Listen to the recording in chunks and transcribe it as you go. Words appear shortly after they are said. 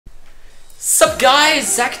Sup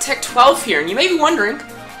guys, ZachTech12 here, and you may be wondering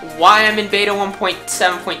why I'm in beta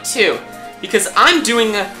 1.7.2. Because I'm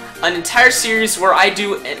doing an entire series where I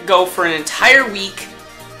go for an entire week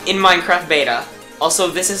in Minecraft beta. Also,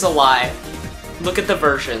 this is a lie. Look at the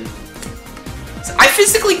version. So I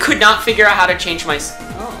physically could not figure out how to change my...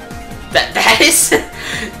 Oh. That is...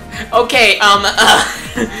 Okay,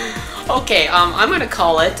 okay, I'm gonna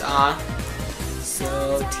call it,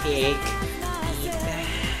 so take me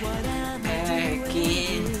back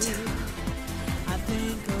in time.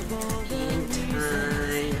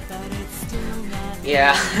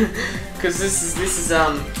 Yeah, because this is,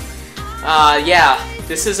 yeah,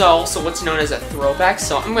 this is also what's known as a throwback,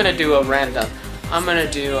 so I'm gonna do a random, I'm gonna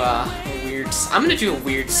do a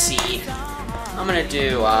weird seed. I'm gonna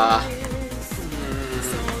do,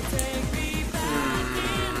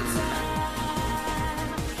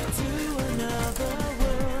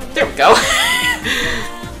 there we go.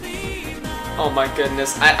 Oh my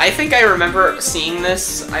goodness. I think I remember seeing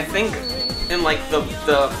this, I think, in like the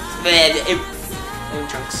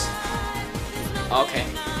chunks. Okay.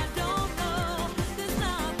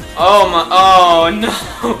 Oh my, oh no.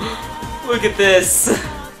 Look at this.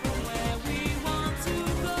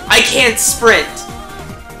 I can't sprint.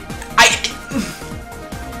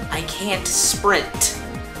 I can't sprint.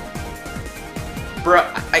 Bruh,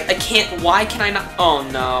 I can't, why can I not? Oh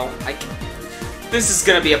no, this is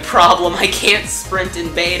gonna be a problem. I can't sprint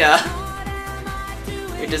in beta.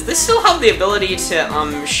 Wait, does this still have the ability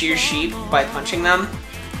to, shear sheep by punching them?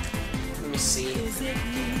 Let me see.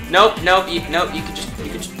 Nope, you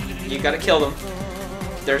gotta kill them.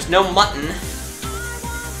 There's no mutton.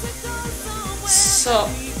 So,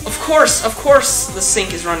 of course, the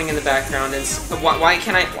sink is running in the background. And why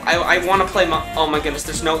can't I wanna play oh my goodness,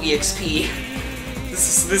 there's no EXP.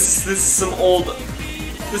 This is some old.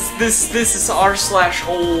 This is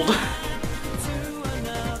r/old.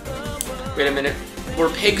 Wait a minute. Were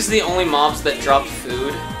pigs the only mobs that dropped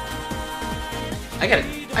food? I gotta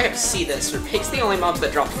see this. Were pigs the only mobs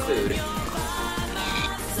that dropped food?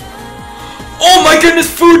 Oh my goodness!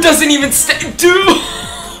 Food doesn't even stay, dude.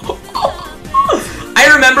 I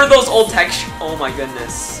remember those old textures. Oh my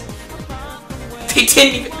goodness. They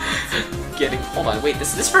didn't even. Hold on. Wait.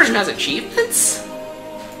 This version has achievements.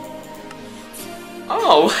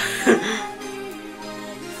 Oh!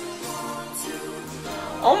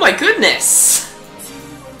 Oh my goodness!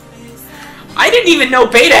 I didn't even know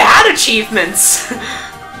beta had achievements!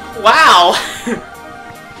 Wow!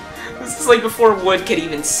 This is like before wood could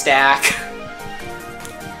even stack.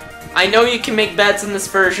 I know you can make beds in this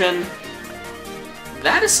version.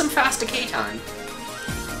 That is some fast decay time.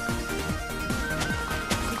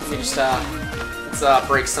 Let me just, let's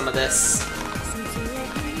break some of this.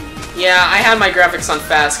 Yeah, I had my graphics on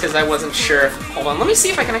fast because I wasn't sure. Hold on, let me see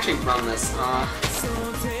if I can actually run this.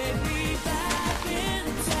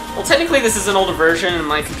 Well, technically this is an older version and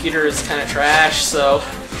my computer is kind of trash, so...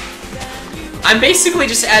 I'm basically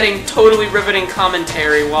just adding totally riveting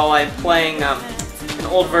commentary while I'm playing an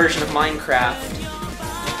old version of Minecraft.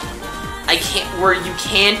 Where you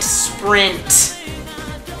can't sprint.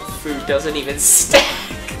 Food doesn't even stack.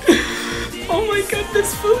 Oh my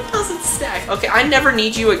goodness, food doesn't stack. Okay, I never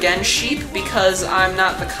need you again, sheep, because I'm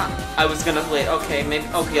not the I was gonna wait. Okay, maybe.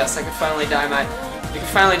 Oh yes, I can finally dye my. You can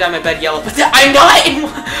finally dye my bed yellow, but I'm not in.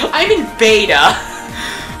 I'm in beta,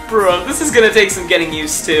 bro. This is gonna take some getting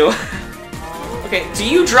used to. Okay, do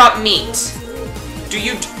you drop meat? Do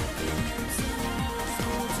you?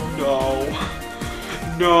 No.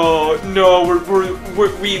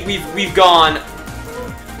 We've gone.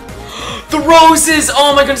 The roses!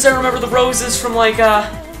 Oh my goodness, I remember the roses from like, the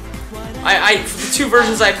two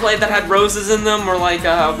versions I played that had roses in them were like,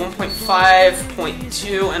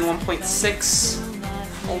 1.5.2 and 1.6.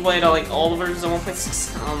 All the way to like all the versions of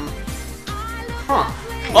 1.6. Huh.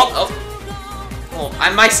 Oh,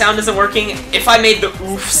 my sound isn't working. If I made the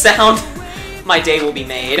oof sound, my day will be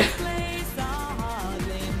made.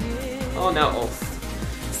 Oh no.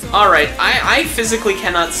 Alright, I physically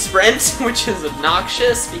cannot sprint, which is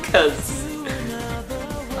obnoxious because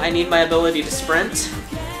I need my ability to sprint.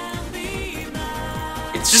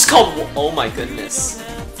 It's just called, oh my goodness.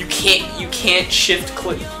 You can't shift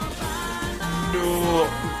click. No.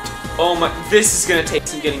 Oh my, this is gonna take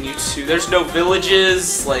some getting used to. There's no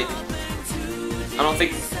villages, like, I don't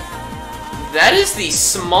think, that is the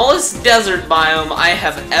smallest desert biome I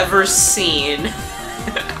have ever seen.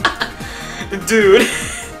 Dude.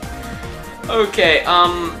 Okay,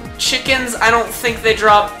 chickens, I don't think they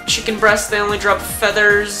drop chicken breasts, they only drop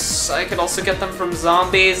feathers. I could also get them from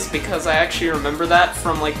zombies, because I actually remember that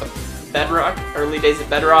from, like, the Bedrock, early days of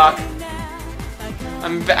Bedrock.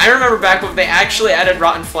 I remember back when they actually added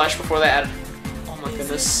rotten flesh before they added... Oh my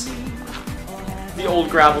goodness. The old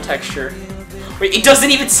gravel texture. Wait, it doesn't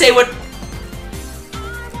even say what...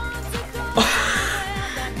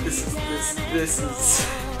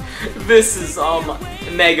 This is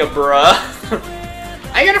mega bruh.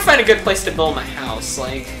 I gotta find a good place to build my house,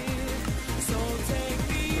 like...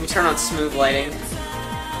 Let me turn on smooth lighting.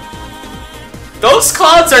 Those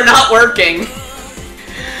clouds are not working!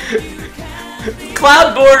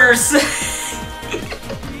 Cloud borders!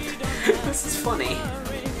 This is funny.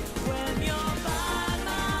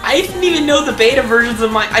 I didn't even know the beta versions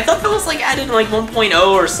of I thought that was like added in like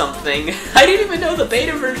 1.0 or something. I didn't even know the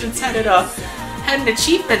beta versions had an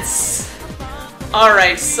achievements.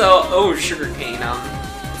 Alright, so... Oh, sugarcane,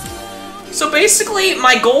 So basically,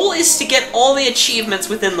 my goal is to get all the achievements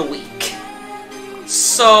within the week.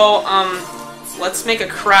 So, let's make a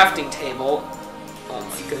crafting table. Oh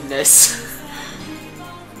my goodness.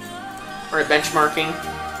 Alright, benchmarking.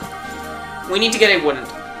 We need to get a wooden...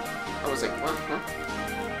 I was like, what? Huh?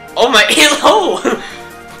 Oh my... Oh!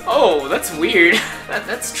 Oh, that's weird.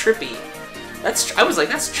 That's trippy. I was like,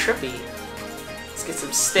 that's trippy. Let's get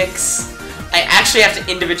some sticks. I actually have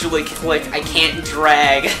to individually click. I can't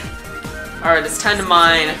drag. Alright, it's time to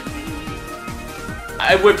mine.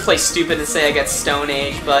 I would play stupid and say I got Stone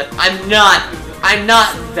Age, but I'm not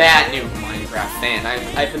that new Minecraft fan.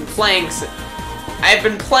 I've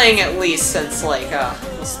been playing at least since like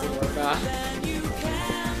what's the word?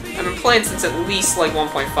 I've been playing since at least like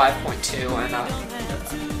 1.5.2 and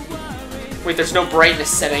wait, there's no brightness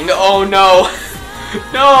setting. Oh no.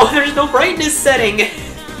 No, there's no brightness setting.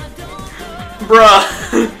 Bruh.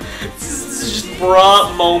 This is just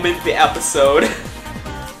bruh moment the episode.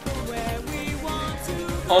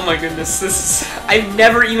 Oh my goodness, this is... I've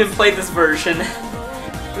never even played this version.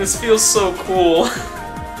 This feels so cool.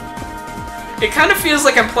 It kind of feels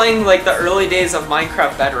like I'm playing like the early days of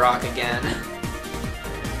Minecraft Bedrock again.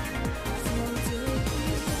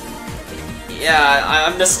 Yeah,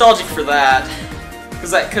 I'm nostalgic for that.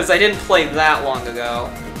 Because I didn't play that long ago.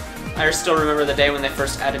 I still remember the day when they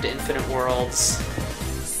first added Infinite Worlds.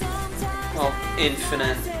 Well,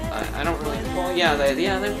 Infinite. I don't really... Well, yeah, they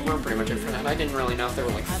were pretty much infinite. I didn't really know if they were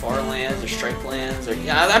like far lands or stripe lands or...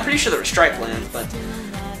 Yeah, I'm pretty sure they were stripe lands, but...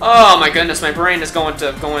 Oh my goodness, my brain is going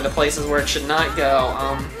to places where it should not go.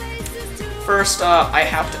 First, I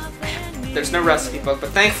have to... There's no recipe book, but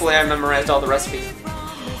thankfully I memorized all the recipes.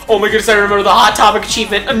 Oh my goodness, I remember the Hot Topic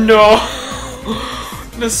achievement! No!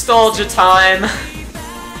 Nostalgia time!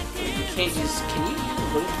 You can't use... Can you use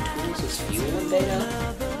little tools as fuel in beta?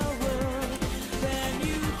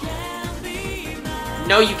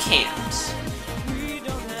 No, you can't.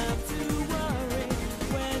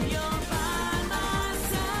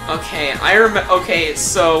 Okay, okay,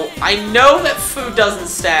 so I know that food doesn't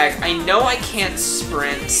stack. I know I can't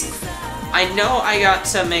sprint. I know I got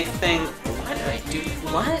to make thing. What did I do?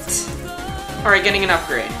 What? All right, getting an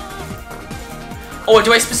upgrade. Oh,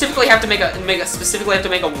 do I specifically have to make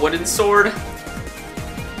a wooden sword?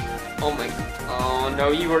 Oh my. Oh no,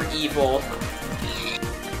 you are evil.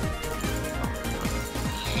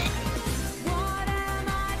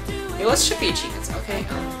 Hey, let's check the achievements. Okay.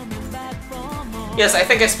 Yes, I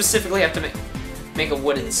think I specifically have to make a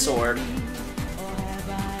wooden sword.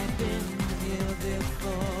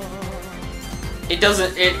 It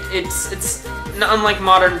doesn't. It's not unlike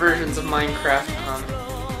modern versions of Minecraft.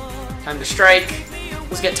 Time to strike.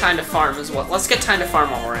 Let's get time to farm as well. Let's get time to farm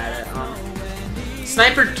while we're at it.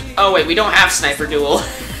 Sniper. Oh wait, we don't have sniper duel.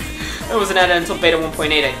 That wasn't added until beta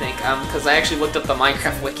 1.8, I think. Because I actually looked up the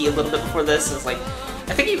Minecraft wiki a little bit before this. It's like.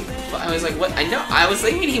 I think I was like, what? I was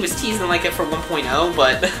thinking he was teasing like it for 1.0,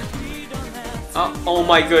 but... oh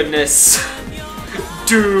my goodness.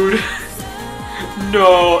 Dude.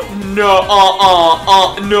 No, no.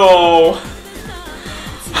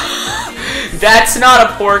 That's not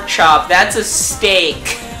a pork chop, that's a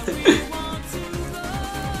steak.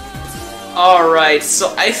 Alright,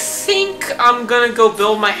 so I think I'm gonna go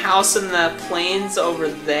build my house in the plains over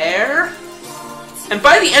there. And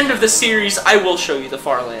by the end of the series, I will show you the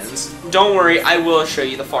far lands. Don't worry, I will show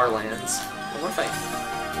you the far lands. What if I...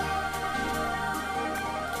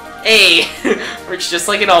 Hey! Works just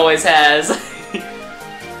like it always has.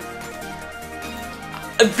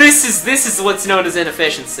 This is what's known as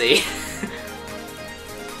inefficiency.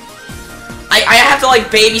 I have to like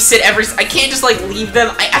babysit I can't just like leave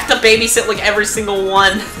them. I have to babysit like every single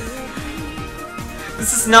one.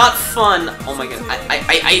 This is not fun. Oh my god.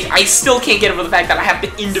 I still can't get over the fact that I have to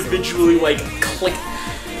individually, like, click.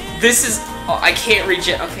 This is... Oh, I can't reach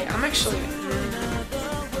it. Okay, I'm actually...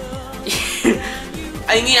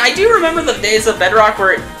 I mean, I do remember the days of Bedrock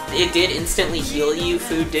where it did instantly heal you,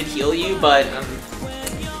 food did heal you, but,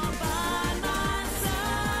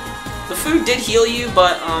 the food did heal you,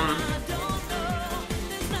 but,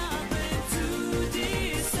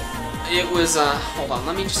 it was, hold on,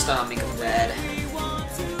 let me just, make a bed.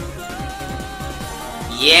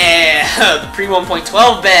 Yeah! The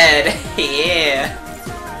pre-1.12 bed! Yeah!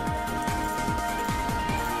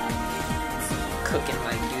 Cooking,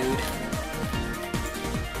 my dude.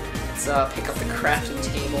 Let's, pick up the crafting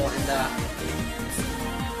table and,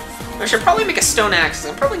 I should probably make a stone axe.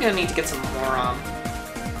 I'm probably gonna need to get some more,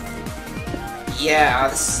 yeah,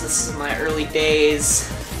 this is my early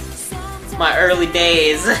days. My early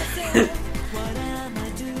days.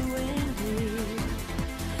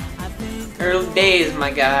 Early days, my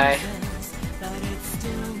guy.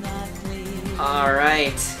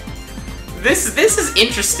 Alright. This is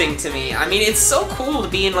interesting to me. I mean, it's so cool to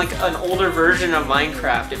be in, like, an older version of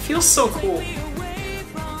Minecraft. It feels so cool.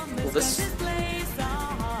 Well, this...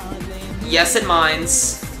 Yes, it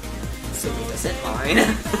mines. So it doesn't mine.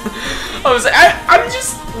 I was like, I'm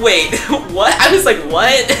just... Wait, what? I was like,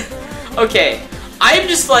 what? Okay. I'm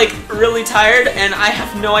just, like, really tired, and I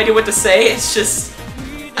have no idea what to say. It's just...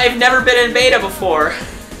 I've never been in beta before.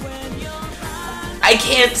 I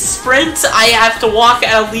can't sprint, I have to walk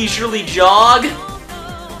at a leisurely jog.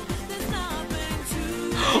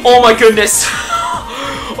 Oh my goodness.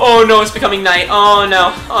 Oh no, it's becoming night. Oh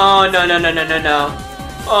no. Oh no, no, no, no, no, no.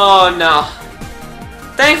 Oh no.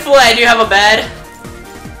 Thankfully, I do have a bed.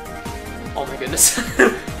 Oh my goodness.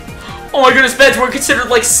 Oh my goodness, beds were considered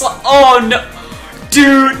like oh no.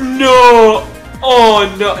 Dude, no.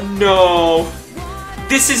 Oh no, no.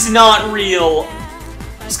 This is not real.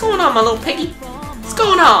 What's going on, my little piggy? What's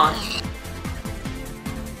going on?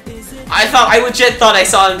 I legit thought I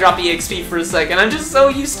saw them drop EXP for a second. I'm just so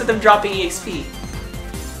used to them dropping EXP.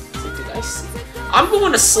 Did I see? I'm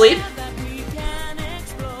going to sleep.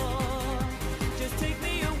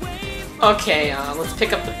 Okay, let's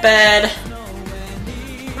pick up the bed.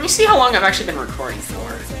 Let me see how long I've actually been recording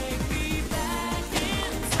for.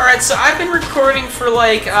 Alright, so I've been recording for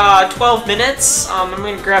like 12 minutes. I'm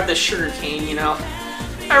gonna grab this sugarcane, you know.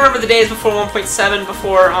 I remember the days before 1.7,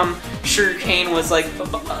 before sugarcane was like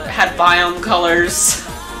had biome colors.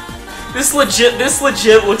 This legit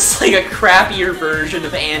looks like a crappier version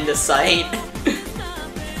of andesite.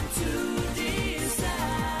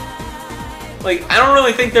 Like, I don't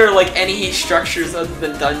really think there are like any structures other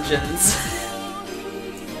than dungeons.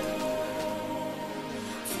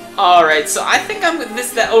 Alright, so I think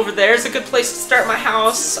that over there is a good place to start my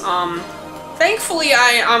house. Thankfully,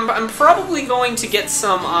 I'm probably going to get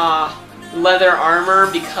some leather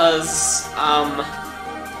armor because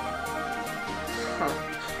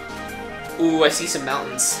Ooh, I see some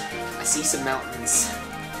mountains. I see some mountains.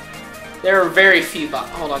 There are very few, but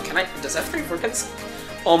hold on, does F3 work in this?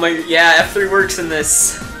 Oh my, yeah, F3 works in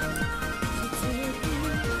this.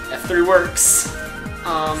 F3 works.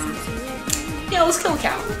 Yeah, let's kill a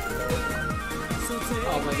cow.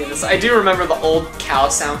 Oh my goodness, I do remember the old cow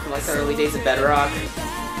sound from like the early days of Bedrock.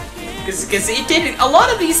 Because it did, a lot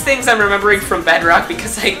of these things I'm remembering from Bedrock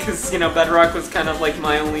because you know, Bedrock was kind of like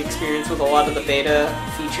my only experience with a lot of the beta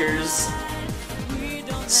features.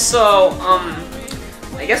 So,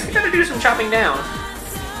 I guess we gotta do some chopping down.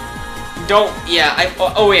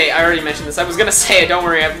 Oh wait, I already mentioned this. I was gonna say, don't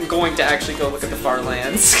worry, I'm going to actually go look at the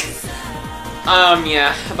Farlands.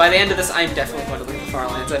 Yeah, by the end of this, I'm definitely going to look at the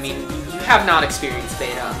Farlands. I mean, you have not experienced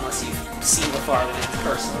beta unless you've seen the Farlands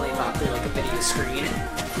personally, not through like a video screen.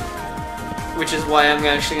 Which is why I'm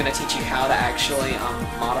actually going to teach you how to actually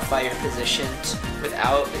modify your position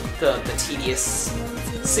without the tedious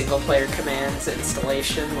single-player commands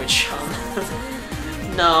installation, which,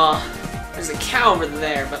 no, there's a cow over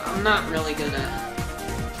there, but I'm not really gonna,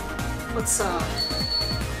 let's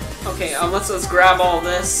okay, let's grab all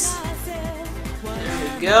this.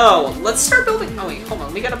 There we go. Let's start building. Oh wait, hold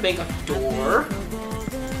on. We gotta make a door.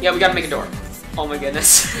 Yeah, we gotta make a door. Oh my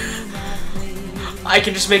goodness. I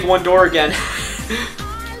can just make one door again.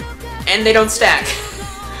 And they don't stack.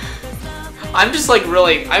 I'm just like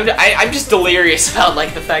really, I'm just delirious about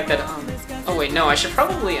like the fact that, oh wait, no, I should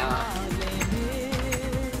probably,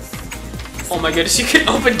 oh my goodness, you can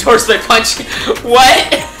open doors by punching.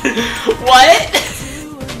 What? What?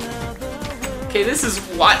 Okay, this is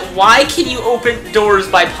why can you open doors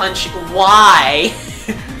by punching? Why?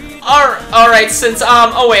 Alright, since,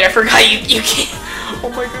 oh wait, I forgot you can't. Oh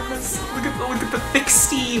my goodness, look at the thick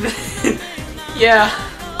Steve. Yeah,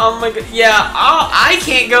 oh my god, yeah, I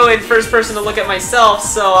can't go in first person to look at myself,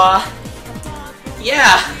 so,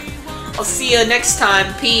 yeah. I'll see you next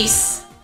time, peace.